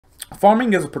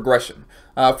Farming is a progression.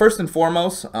 First and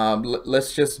foremost,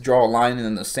 let's just draw a line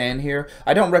in the sand here.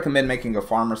 I don't recommend making a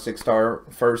farmer 6-star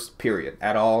first, period,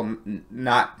 at all,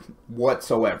 not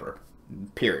whatsoever,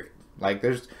 period. Like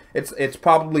it's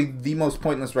probably the most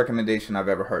pointless recommendation I've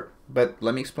ever heard. But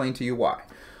let me explain to you why.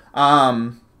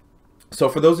 So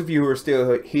for those of you who are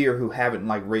still here who haven't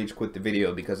like rage quit the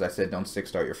video because I said don't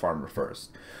 6-star your farmer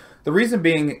first. The reason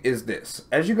being is this.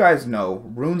 As you guys know,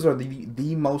 runes are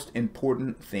the most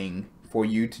important thing for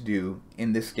you to do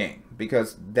in this game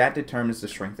because that determines the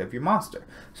strength of your monster.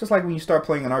 It's just like when you start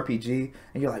playing an RPG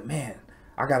and you're like, man,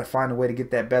 I gotta find a way to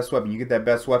get that best weapon. You get that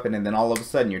best weapon and then all of a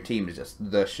sudden your team is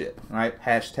just the shit, right?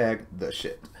 Hashtag the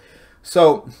shit.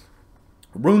 So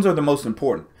runes are the most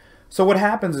important. So what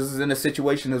happens is in a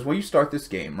situation is when you start this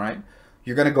game, right?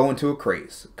 You're going to go into a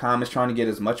craze. Com is trying to get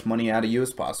as much money out of you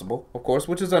as possible, of course,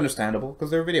 which is understandable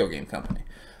because they're a video game company.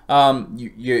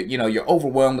 You know, you're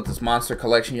overwhelmed with this monster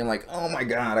collection. You're like, oh my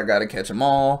god, I got to catch them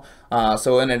all.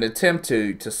 So in an attempt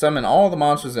to summon all the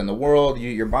monsters in the world,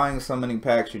 you're buying summoning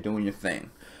packs, you're doing your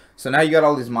thing. So now you got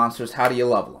all these monsters. How do you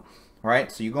level them?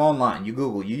 Right? So you go online, you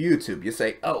Google, you YouTube, you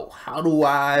say, oh, how do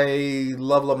I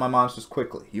level up my monsters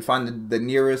quickly? You find the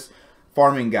nearest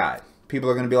farming guide. People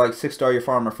are going to be like, 6-star your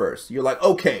farmer first. You're like,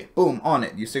 okay, boom, on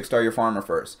it. You 6-star your farmer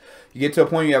first. You get to a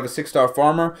point you have a 6-star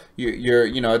farmer.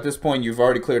 You know, at this point, you've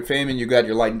already cleared Famine. You got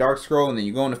your Light and Dark Scroll, and then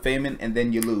you go into Famine, and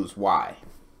then you lose. Why?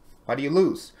 Why do you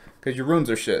lose? Because your runes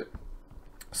are shit.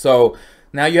 So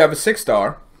now you have a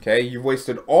 6-star. Okay, you've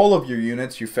wasted all of your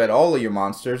units. You fed all of your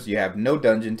monsters. You have no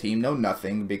dungeon team, no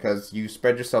nothing, because you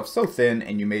spread yourself so thin,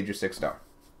 and you made your 6-star.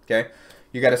 Okay,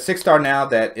 you got a 6-star now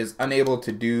that is unable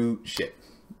to do shit.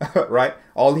 Right?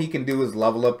 All he can do is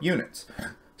level up units.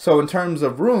 So in terms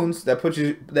of runes, that puts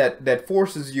you that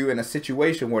forces you in a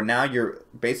situation where now you're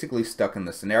basically stuck in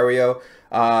the scenario,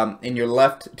 and you're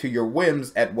left to your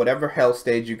whims at whatever hell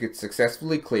stage you could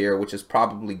successfully clear, which is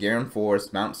probably Garen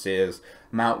Forest, Mount Sis,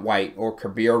 Mount White, or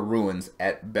Kabir Ruins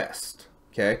at best.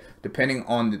 Okay, depending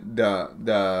on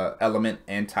the element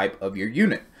and type of your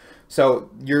unit.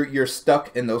 So you're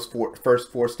stuck in those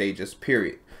first four stages.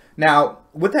 Period. Now,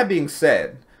 with that being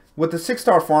said, with the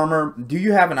 6-star farmer, do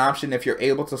you have an option if you're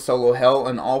able to solo hell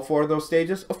in all 4 of those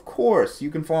stages? Of course,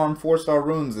 you can farm 4-star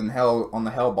runes in hell on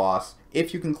the hell boss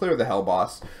if you can clear the hell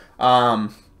boss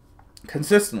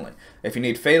consistently. If you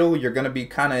need fatal, you're going to be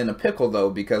kind of in a pickle though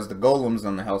because the golems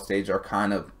on the hell stage are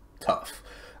kind of tough.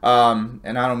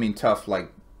 And I don't mean tough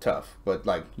like tough, but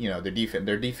like, you know,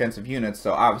 they're defensive units,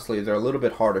 so obviously they're a little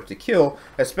bit harder to kill,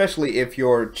 especially if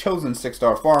your chosen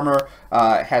 6-star farmer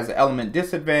has an element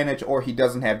disadvantage or he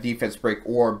doesn't have defense break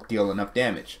or deal enough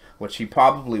damage, which he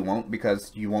probably won't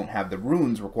because you won't have the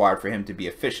runes required for him to be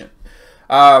efficient.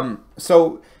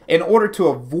 So in order to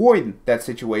avoid that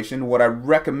situation, what I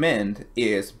recommend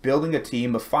is building a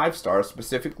team of 5-stars,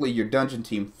 specifically your dungeon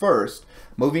team first,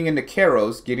 moving into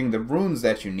Karos, getting the runes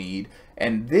that you need,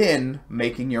 and then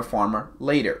making your farmer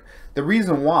later. The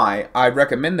reason why I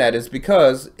recommend that is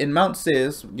because in Mount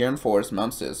Sis, Garen Forest,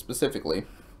 Mount Sis specifically,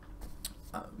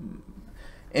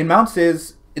 in Mount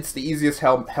Sis, it's the easiest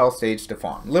hell stage to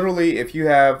farm. Literally, if you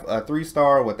have a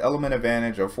 3-star with element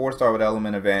advantage or 4-star with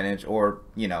element advantage or,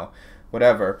 you know,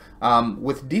 whatever,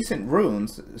 with decent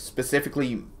runes,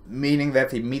 specifically meaning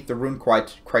that they meet the rune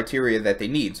criteria that they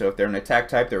need. So if they're an attack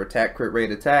type, their attack crit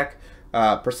rate attack,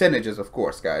 percentages, of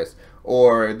course, guys,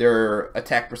 or their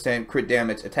attack percent, crit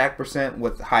damage, attack percent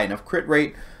with high enough crit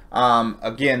rate.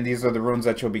 Again, these are the runes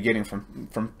that you'll be getting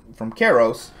from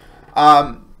Karos.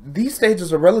 These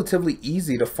stages are relatively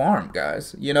easy to farm,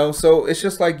 guys. You know, so it's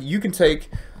just like you can take,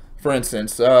 for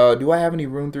instance, do I have any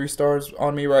rune 3-stars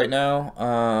on me right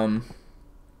now?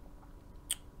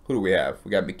 Who do we have?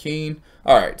 We got McKean.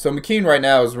 Alright, so McKean right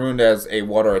now is ruined as a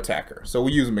water attacker. So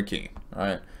we'll use McKean.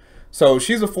 Alright. So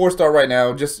she's a 4-star right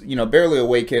now, just, you know, barely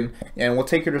awakened. And we'll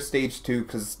take her to stage 2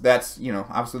 because that's, you know,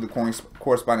 obviously the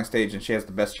corresponding stage and she has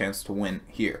the best chance to win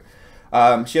here.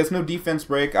 She has no defense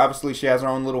break. Obviously, she has her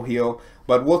own little heal.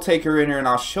 But we'll take her in here and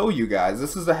I'll show you guys.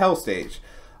 This is a hell stage.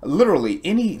 Literally,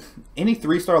 any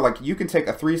 3-star, like you can take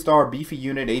a 3-star beefy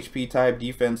unit, HP type,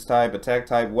 defense type, attack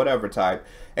type, whatever type,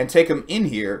 and take them in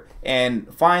here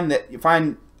and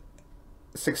find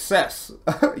success.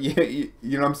 you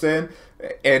know what I'm saying?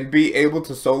 And be able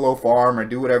to solo farm or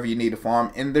do whatever you need to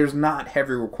farm. And there's not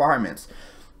heavy requirements.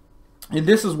 And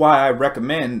this is why I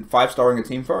recommend 5-starring a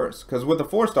team first. Because with a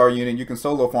 4-star unit, you can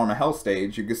solo farm a hell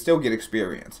stage. You can still get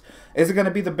experience. Is it going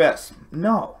to be the best?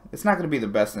 No. It's not going to be the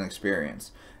best in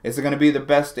experience. Is it going to be the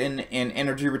best in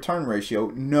energy return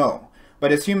ratio? No.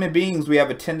 But as human beings, we have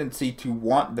a tendency to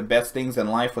want the best things in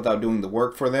life without doing the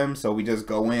work for them. So we just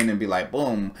go in and be like,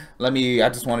 boom, I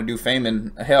just want to do fame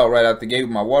and hell right out the gate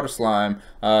with my water slime,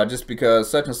 just because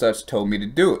such and such told me to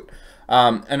do it.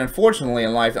 And unfortunately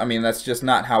in life, I mean, that's just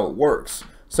not how it works.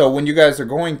 So when you guys are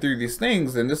going through these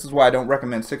things, and this is why I don't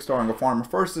recommend 6-starring a farmer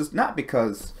first, is not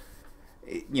because,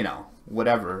 you know,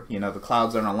 whatever, you know, the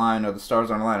clouds aren't aligned or the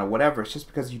stars aren't aligned or whatever. It's just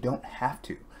because you don't have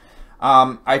to.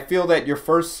 I feel that your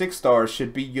first 6 stars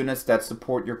should be units that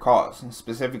support your cause,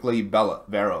 specifically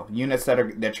Vero, units that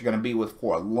you're going to be with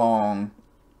for a long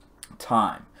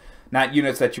time. Not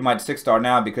units that you might 6-star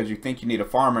now because you think you need a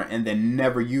farmer and then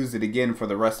never use it again for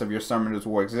the rest of your Summoner's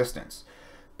War existence.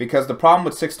 Because the problem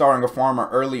with 6-starring a farmer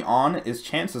early on is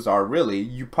chances are, really,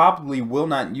 you probably will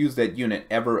not use that unit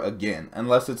ever again.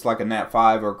 Unless it's like a Nat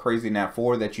 5 or a crazy Nat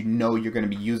 4 that you know you're going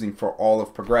to be using for all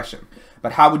of progression.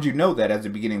 But how would you know that as a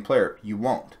beginning player? You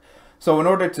won't. So in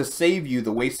order to save you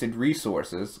the wasted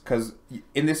resources, because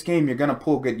in this game you're going to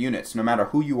pull good units. No matter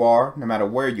who you are, no matter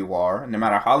where you are, no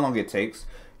matter how long it takes,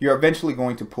 you're eventually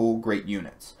going to pull great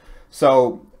units.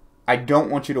 So I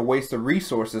don't want you to waste the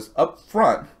resources up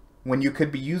front when you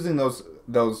could be using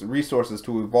those resources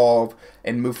to evolve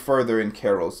and move further in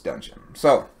Carol's dungeon.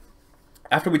 So,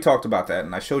 after we talked about that,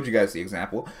 and I showed you guys the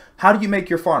example, how do you make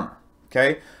your farmer?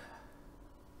 Okay?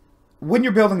 When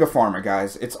you're building a farmer,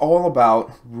 guys, it's all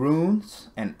about runes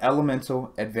and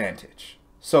elemental advantage.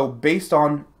 So, based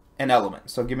on an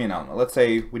element, so give me an element. Let's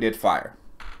say we did fire.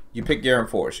 You pick Garen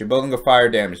Force. You're building a fire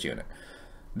damage unit.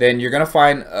 Then you're going to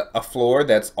find a floor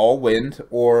that's all wind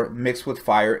or mixed with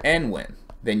fire and wind.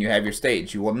 Then you have your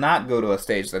stage. You will not go to a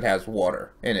stage that has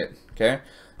water in it, okay?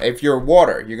 If you're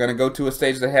water, you're going to go to a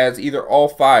stage that has either all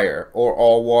fire or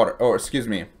all water, or excuse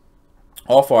me,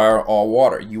 all fire or all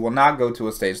water. You will not go to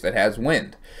a stage that has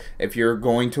wind. If you're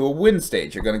going to a wind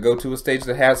stage, you're going to go to a stage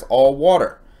that has all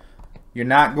water. You're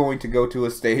not going to go to a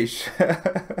stage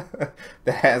that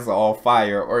has all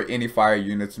fire or any fire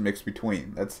units mixed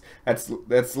between. That's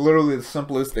literally the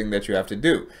simplest thing that you have to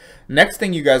do. Next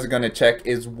thing you guys are going to check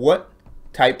is what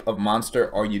type of monster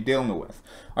are you dealing with?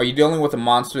 Are you dealing with a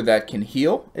monster that can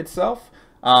heal itself?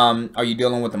 Are you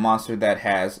dealing with a monster that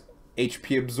has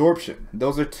HP absorption?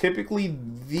 Those are typically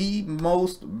the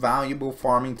most valuable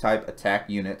farming type attack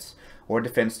units, or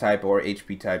defense type, or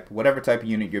HP type, whatever type of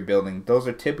unit you're building. Those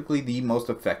are typically the most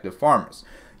effective farmers.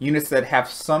 Units that have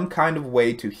some kind of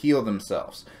way to heal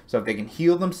themselves. So if they can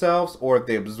heal themselves, or if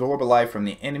they absorb a life from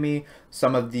the enemy,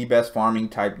 some of the best farming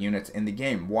type units in the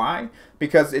game. Why?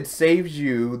 Because it saves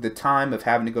you the time of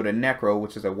having to go to Necro,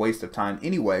 which is a waste of time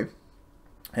anyway,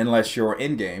 unless you're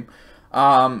in-game,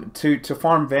 to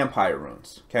farm vampire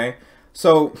runes, okay?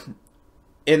 So,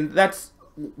 and that's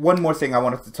one more thing I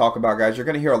wanted to talk about, guys. You're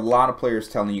going to hear a lot of players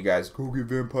telling you guys, go get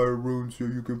vampire runes so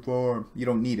you can farm. You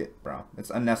don't need it, bro.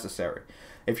 It's unnecessary.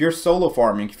 If you're solo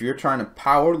farming, if you're trying to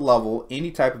power level any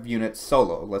type of unit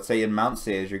solo, let's say in Mount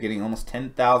Sis, you're getting almost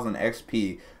 10,000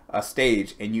 XP a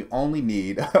stage, and you only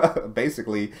need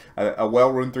basically a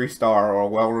well-run 3-star or a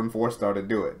well-run 4-star to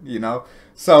do it, you know?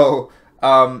 So,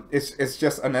 it's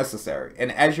just unnecessary.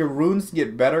 And as your runes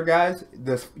get better, guys,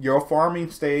 your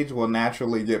farming stage will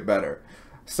naturally get better.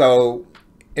 So,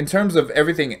 in terms of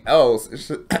everything else, it's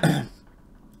just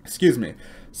excuse me.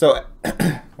 So,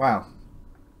 wow,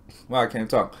 I can't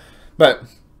talk. But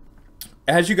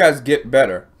as you guys get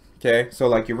better, okay, so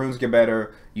like your runes get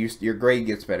better, your grade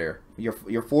gets better. Your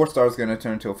 4-star is going to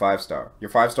turn into a 5-star. Your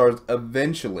 5-star is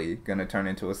eventually going to turn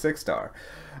into a 6-star.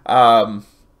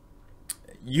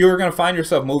 You're going to find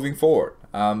yourself moving forward.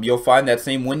 You'll find that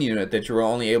same wind unit that you were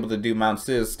only able to do Mount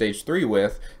Sis stage 3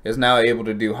 with is now able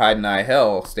to do Hide and Eye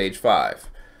Hell stage 5.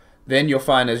 Then you'll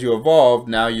find as you evolve,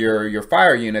 now your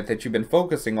fire unit that you've been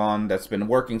focusing on, that's been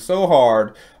working so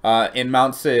hard in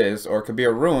Mount Sis or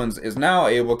Kabir Ruins, is now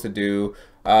able to do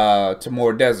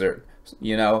Tamor Desert,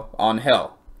 you know, on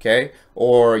Hell. Okay,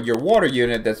 or your water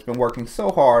unit that's been working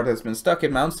so hard, has been stuck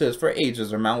in Mount Sis for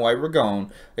ages, or Mount White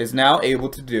Ragon, is now able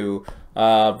to do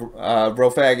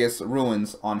Rophagus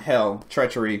Ruins on Hell,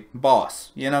 Treachery,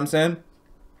 Boss. You know what I'm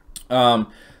saying?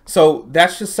 So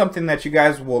that's just something that you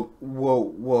guys will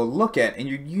look at, and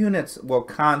your units will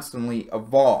constantly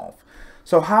evolve.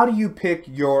 So how do you pick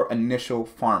your initial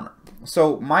farmer?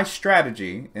 So my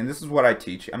strategy, and this is what I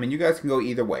teach. I mean, you guys can go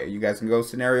either way. You guys can go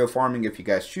scenario farming if you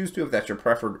guys choose to. If that's your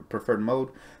preferred mode,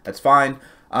 that's fine.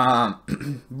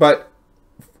 But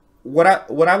what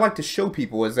I like to show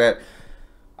people is that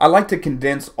I like to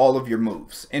condense all of your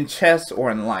moves in chess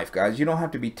or in life, guys. You don't have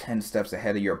to be 10 steps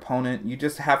ahead of your opponent. You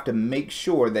just have to make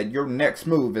sure that your next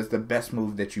move is the best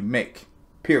move that you make.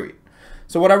 Period.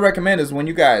 So what I recommend is when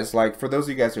you guys, like for those of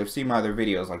you guys who have seen my other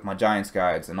videos, like my Giants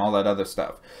guides and all that other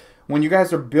stuff, when you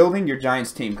guys are building your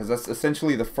Giants team, because that's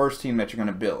essentially the first team that you're going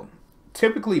to build,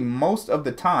 typically most of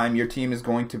the time your team is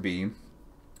going to be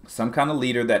some kind of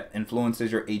leader that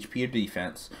influences your HP or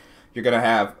defense. You're going to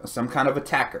have some kind of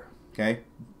attacker, okay?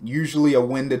 Usually a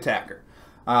wind attacker,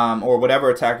 or whatever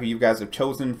attacker you guys have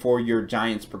chosen for your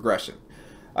Giants progression.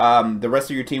 The rest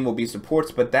of your team will be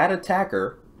supports, but that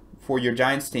attacker for your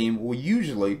Giants team will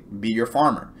usually be your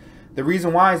farmer. The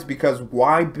reason why is because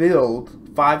why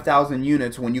build 5,000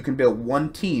 units when you can build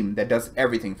one team that does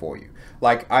everything for you?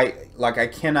 Like I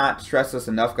cannot stress this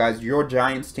enough, guys. Your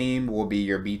Giants team will be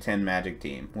your B10 Magic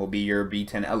team, will be your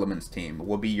B10 Elements team,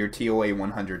 will be your TOA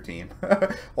 100 team.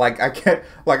 I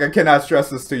cannot stress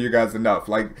this to you guys enough.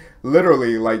 Like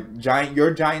literally, like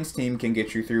your Giants team can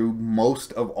get you through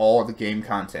most of all the game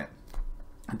content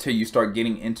until you start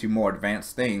getting into more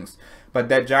advanced things. But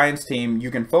that Giants team you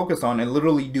can focus on and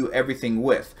literally do everything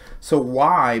with. So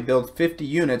why build 50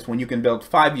 units when you can build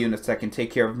 5 units that can take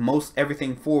care of most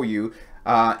everything for you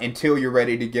until you're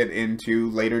ready to get into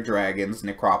later Dragons,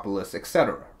 Necropolis,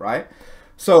 etc. Right?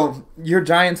 So your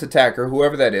Giants attacker,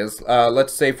 whoever that is,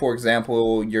 let's say for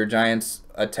example your Giants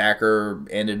attacker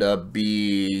ended up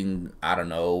being, I don't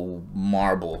know,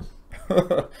 Marble.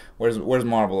 Where's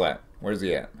Marble at? Where's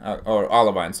he at? Or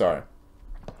Olivine, sorry.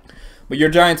 But your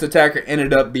Giants attacker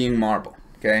ended up being Marble,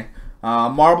 okay?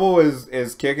 Marble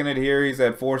is kicking it here. He's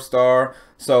at 4-star.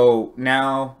 So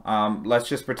now, let's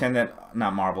just pretend that,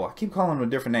 not Marble. I keep calling him a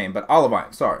different name, but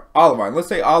Olivine, sorry. Olivine. Let's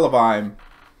say Olivine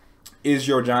is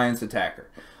your Giants attacker.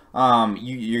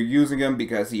 You're using him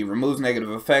because he removes negative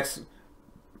effects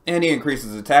and he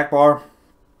increases attack bar.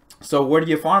 So where do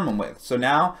you farm him with? So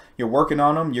now you're working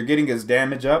on him. You're getting his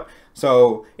damage up.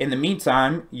 So in the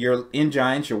meantime, you're in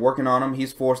Giants. You're working on him.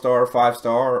 He's 4-star,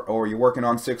 5-star, or you're working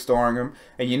on 6-starring him,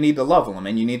 and you need to level him,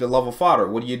 and you need to level fodder.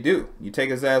 What do? You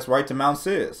take his ass right to Mount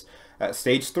Sis at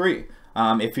stage 3.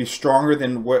 If he's stronger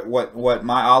than what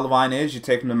my Olivine is, you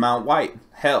take him to Mount White,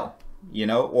 Hell, you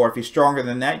know. Or if he's stronger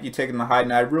than that, you take him to High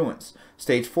Night Ruins,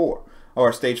 stage 4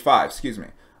 or stage 5, excuse me.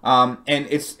 And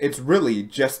it's really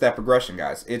just that progression,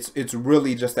 guys. It's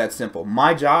really just that simple.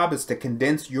 My job is to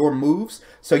condense your moves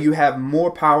so you have more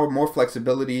power, more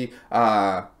flexibility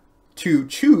to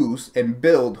choose and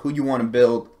build who you want to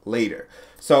build later.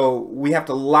 So we have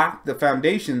to lock the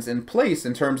foundations in place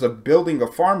in terms of building a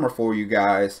farmer for you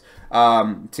guys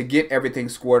to get everything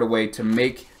squared away to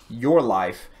make your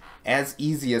life as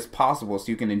easy as possible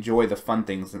so you can enjoy the fun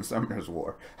things in Summoner's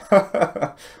War.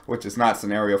 Which is not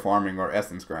scenario farming or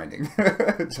essence grinding.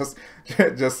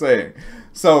 just saying.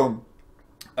 So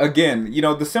again, you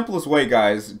know, the simplest way,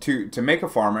 guys, to make a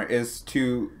farmer is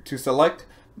to select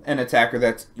an attacker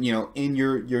that's, you know, in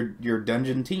your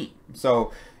dungeon team.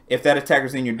 So if that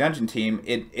attacker's in your dungeon team,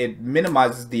 it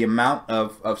minimizes the amount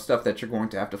of stuff that you're going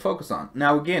to have to focus on.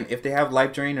 Now again, if they have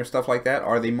life drain or stuff like that,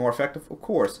 are they more effective? Of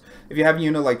course. If you have a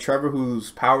unit like Trevor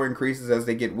whose power increases as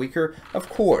they get weaker, of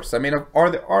course. I mean,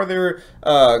 are there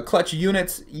clutch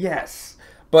units? Yes.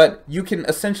 But you can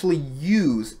essentially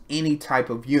use any type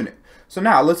of unit. So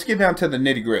now let's get down to the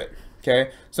nitty gritty.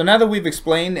 Okay, so now that we've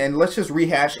explained, and let's just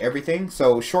rehash everything.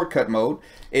 So shortcut mode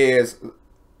is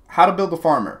how to build a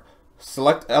farmer.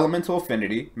 Select elemental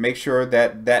affinity. Make sure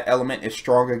that that element is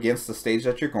strong against the stage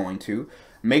that you're going to.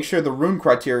 Make sure the rune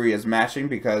criteria is matching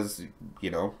because,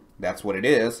 you know, that's what it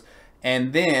is.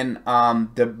 And then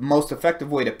the most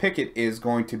effective way to pick it is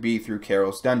going to be through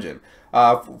Karos Dungeon.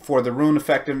 For the rune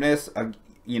effectiveness,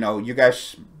 you know, you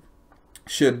guys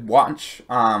should watch,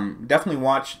 definitely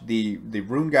watch the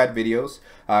rune guide videos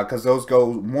because those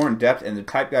go more in depth, and the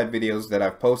type guide videos that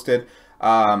I've posted,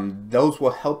 those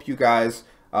will help you guys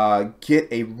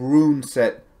get a rune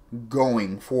set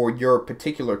going for your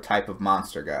particular type of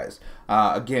monster, guys.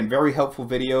 Again, very helpful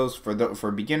videos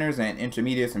for beginners and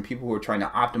intermediates and people who are trying to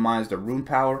optimize their rune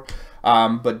power,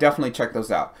 but definitely check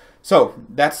those out. So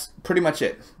that's pretty much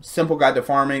it. Simple guide to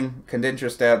farming, condense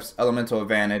your steps, elemental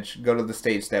advantage, go to the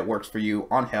stage that works for you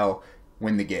on Hell,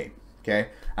 win the game. Okay,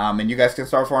 and you guys can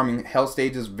start farming Hell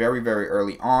stages very, very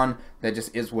early on. That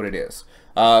just is what it is.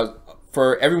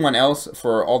 For everyone else,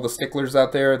 for all the sticklers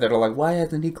out there that are like, why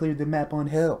hasn't he cleared the map on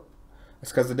Hell?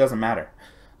 It's because it doesn't matter.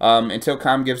 Until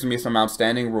Com gives me some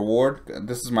outstanding reward.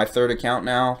 This is my 3rd account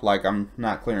now. Like, I'm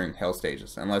not clearing Hell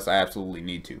stages unless I absolutely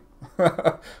need to.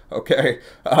 Okay.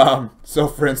 So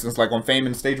for instance, like on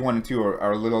Fame, stage 1 and 2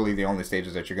 are literally the only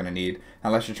stages that you're going to need.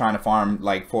 Unless you're trying to farm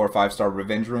like 4 or 5-star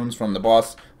revenge runes from the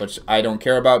boss, which I don't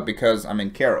care about because I'm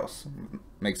in Karos.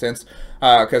 Makes sense?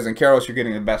 Because in Karos you're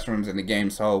getting the best runes in the game,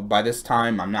 so by this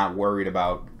time I'm not worried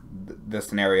about the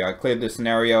scenario. I cleared the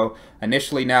scenario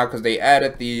initially now because they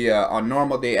added the on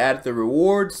normal they added the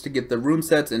rewards to get the rune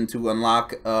sets and to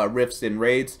unlock rifts and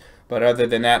raids. But other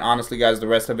than that, honestly, guys, the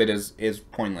rest of it is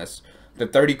pointless. The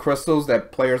 30 crystals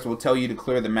that players will tell you to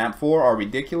clear the map for are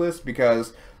ridiculous,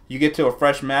 because you get to a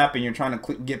fresh map and you're trying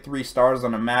to get 3 stars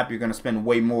on a map, you're going to spend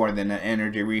way more than an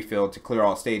energy refill to clear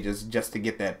all stages just to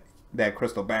get that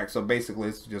crystal back. So basically,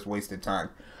 it's just wasted time.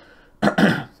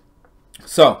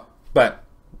 So, but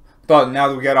thought now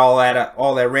that we got all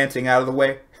that ranting out of the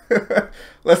way,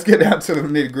 let's get down to the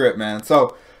nitty grit, man.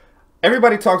 So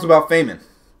everybody talks about Fayman.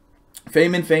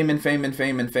 Fayman.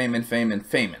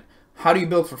 How do you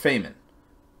build for Fayman?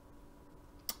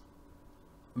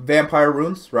 Vampire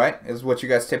runes, right, is what you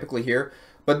guys typically hear.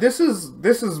 But this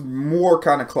is more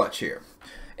kind of clutch here.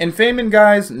 In Fayman,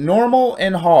 guys, normal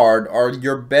and hard are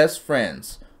your best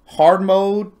friends. Hard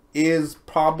mode is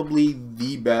probably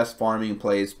the best farming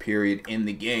plays, period, in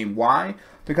the game. Why?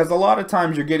 Because a lot of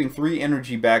times you're getting 3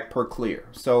 energy back per clear.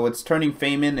 So it's turning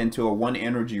Fayman into a 1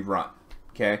 energy run,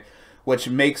 okay? Which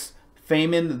makes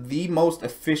Fayman the most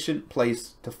efficient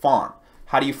place to farm.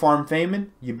 How do you farm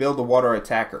Fayman? You build a water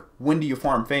attacker. When do you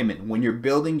farm Fayman? When you're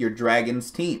building your dragon's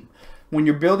team. When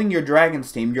you're building your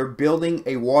dragon's team, you're building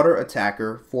a water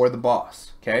attacker for the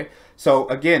boss, okay? So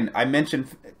again, I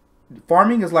mentioned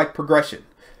farming is like progression.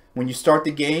 When you start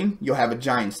the game, you'll have a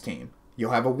giant's team.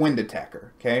 You'll have a wind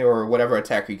attacker, okay? Or whatever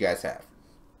attacker you guys have.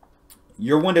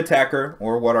 Your wind attacker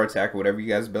or water attacker, whatever you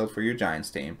guys build for your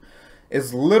giant's team,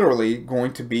 is literally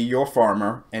going to be your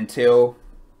farmer until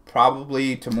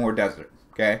probably Timor Desert,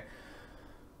 okay?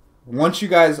 Once you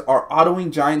guys are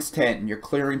autoing Giant's Tent and you're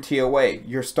clearing TOA,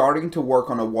 you're starting to work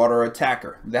on a water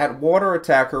attacker. That water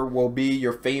attacker will be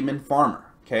your Fayman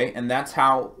farmer, okay? And that's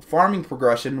how farming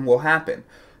progression will happen.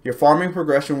 Your farming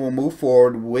progression will move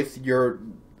forward with your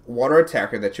water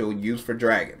attacker that you'll use for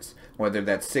dragons. Whether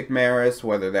that's Sigmaris,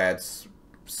 whether that's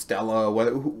Stella,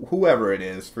 whoever it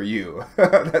is for you.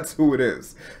 That's who it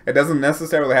is. It doesn't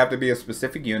necessarily have to be a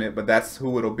specific unit, but that's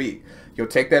who it'll be. You'll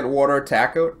take that water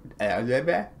attacker.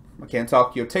 I can't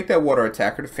talk. You'll take that water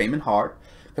attacker to Fayman Hard,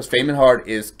 because Fayman Hard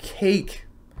is cake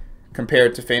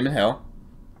compared to Fayman Hell.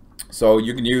 So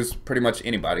you can use pretty much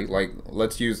anybody. Like,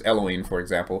 let's use Elohim, for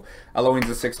example. Elohim's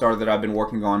a 6-star that I've been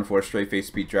working on for a straight face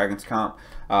speed dragons comp.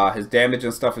 His damage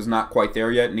and stuff is not quite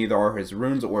there yet. Neither are his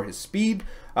runes or his speed.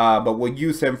 But we'll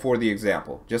use him for the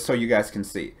example, just so you guys can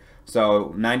see.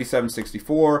 So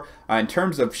 9764. In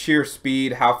terms of sheer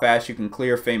speed, how fast you can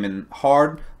clear Fayman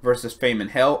Hard versus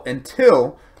Fayman Hell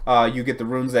until you get the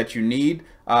runes that you need.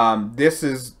 This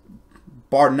is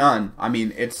bar none. I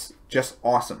mean, it's just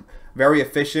awesome. Very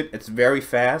efficient. It's very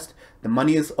fast. The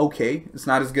money is okay. It's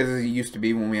not as good as it used to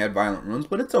be when we had violent runes,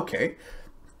 but it's okay.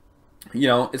 You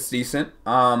know, it's decent.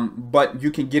 But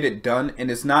you can get it done,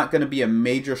 and it's not going to be a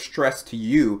major stress to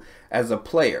you as a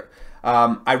player.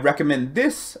 I recommend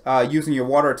this using your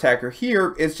water attacker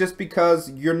here is just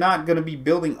because you're not going to be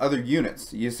building other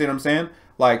units. You see what I'm saying?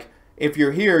 Like, if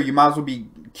you're here, you might as well be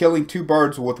killing 2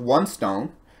 birds with 1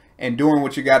 stone and doing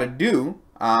what you got to do.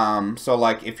 So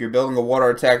like if you're building a water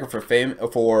attacker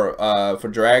for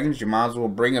dragons, you might as well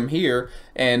bring them here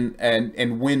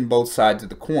and win both sides of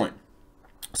the coin.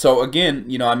 So again,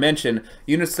 you know, I mentioned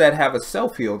units that have a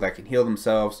self heal that can heal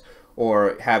themselves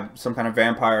or have some kind of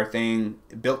vampire thing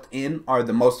built in are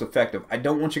the most effective. I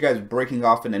don't want you guys breaking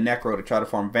off into Necro to try to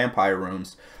farm vampire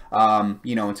runes,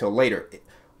 you know, until later.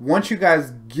 Once you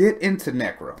guys get into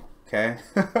Necro, okay?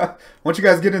 Once you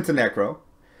guys get into Necro,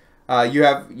 you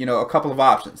have, you know, a couple of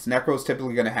options. Necro is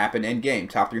typically going to happen in game,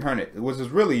 top 300, which is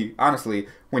really, honestly,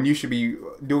 when you should be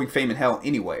doing Fayman Hell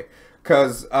anyway.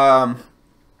 Because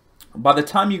by the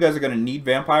time you guys are going to need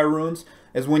vampire runes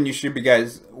is when you should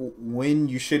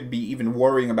be even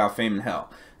worrying about Fayman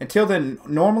Hell. Until then,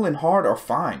 normal and hard are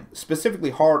fine.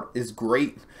 Specifically, hard is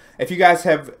great. If you guys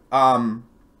have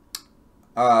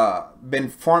been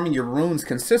farming your runes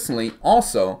consistently,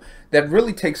 also that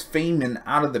really takes Fayman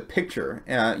out of the picture,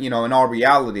 you know, in all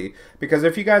reality. Because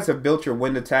if you guys have built your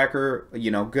wind attacker,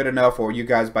 you know, good enough, or you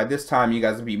guys by this time you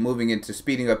guys will be moving into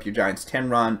speeding up your Giant's 10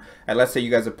 run, and let's say you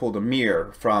guys have pulled a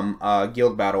mirror from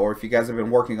guild battle, or if you guys have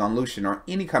been working on Lucian or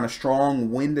any kind of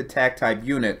strong wind attack type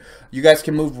unit, you guys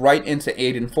can move right into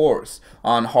Aiden Force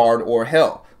on hard or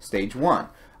hell stage 1.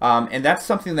 And that's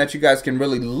something that you guys can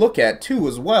really look at too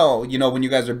as well, you know, when you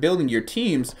guys are building your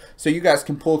teams, so you guys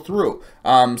can pull through.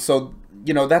 So,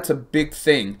 you know, that's a big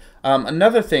thing.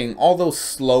 Another thing, although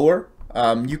slower,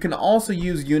 you can also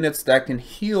use units that can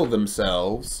heal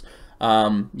themselves,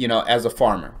 you know, as a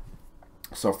farmer.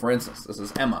 So for instance, this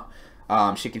is Emma.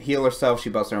 She can heal herself,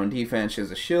 she buffs her own defense, she has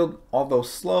a shield. Although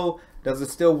slow, does it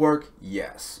still work?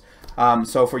 Yes.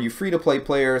 So for you free-to-play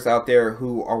players out there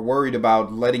who are worried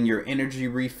about letting your energy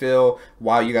refill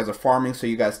while you guys are farming, so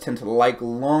you guys tend to like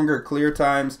longer clear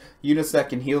times, units that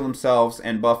can heal themselves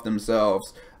and buff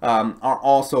themselves are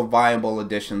also viable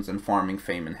additions in farming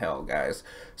Fame and Hell, guys.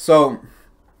 So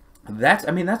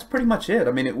that's pretty much it.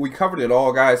 I mean, we covered it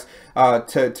all, guys.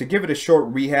 To give it a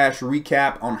short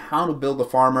recap on how to build a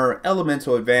farmer,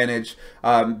 elemental advantage.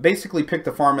 Basically pick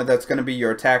the farmer that's going to be your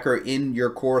attacker in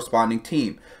your corresponding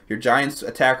team. Your Giant's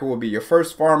attacker will be your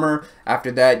first farmer. After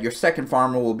that, your second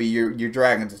farmer will be your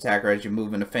Dragon's attacker as you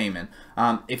move into Famine.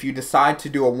 If you decide to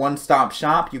do a one-stop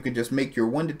shop, you could just make your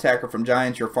wind attacker from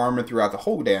Giants your farmer throughout the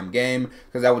whole damn game,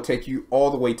 because that would take you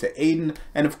all the way to Aiden.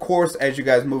 And of course, as you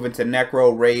guys move into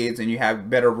Necro raids and you have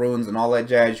better runes and all that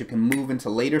jazz, you can move into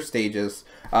later stages,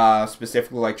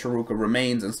 specifically like Chiruka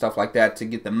Remains and stuff like that, to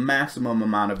get the maximum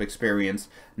amount of experience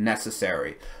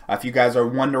necessary. If you guys are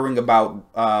wondering about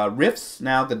rifts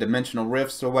now, the dimensional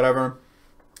rifts or whatever,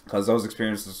 because those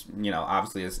experiences, you know,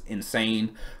 obviously is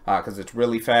insane because it's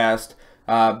really fast.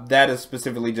 That is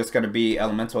specifically just going to be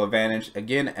elemental advantage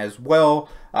again as well,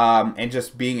 and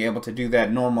just being able to do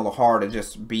that normal or hard to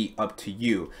just be up to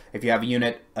you. If you have a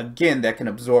unit again that can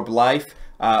absorb life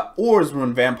or is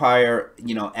rune vampire,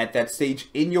 you know, at that stage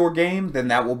in your game, then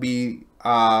that will be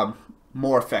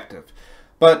more effective.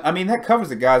 But I mean, that covers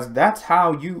it, guys. That's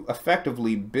how you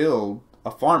effectively build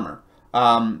a farmer.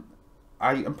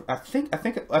 I think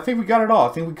we got it all.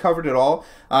 I think we covered it all.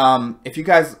 If you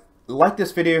guys like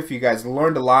this video, if you guys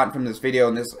learned a lot from this video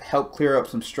and this helped clear up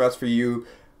some stress for you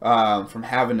from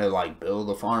having to like build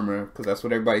a farmer, because that's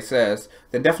what everybody says,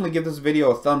 then definitely give this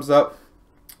video a thumbs up.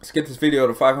 Let's get this video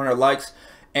to 500 likes.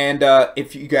 And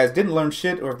if you guys didn't learn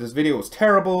shit, or if this video was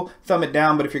terrible, thumb it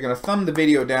down. But if you're going to thumb the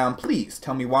video down, please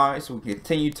tell me why, so we can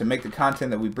continue to make the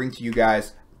content that we bring to you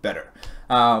guys better.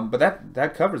 But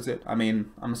that covers it. I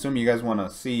mean, I'm assuming you guys want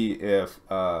to see if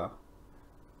Emma,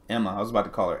 I was about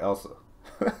to call her Elsa.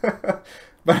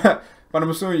 but I'm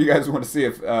assuming you guys want to see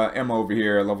if Emma over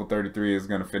here at level 33 is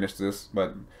going to finish this.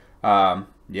 But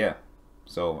yeah,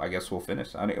 so I guess we'll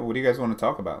finish. What do you guys want to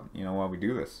talk about, you know, while we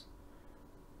do this?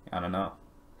 I don't know.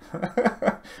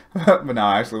 But no,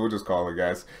 actually, we'll just call her,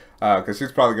 guys, because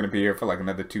she's probably going to be here for like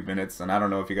another 2 minutes, and I don't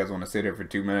know if you guys want to sit here for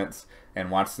 2 minutes and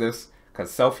watch this,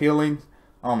 because self-healing,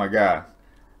 oh my god,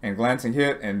 and glancing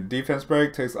hit and defense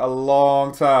break takes a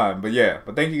long time. But yeah,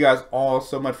 but thank you guys all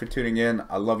so much for tuning in.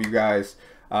 I love you guys.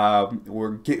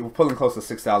 We're pulling close to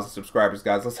 6,000 subscribers,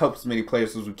 guys. Let's help as many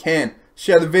players as we can.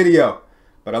 Share the video.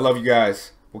 But I love you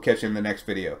guys. We'll catch you in the next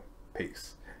video.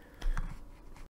 Peace.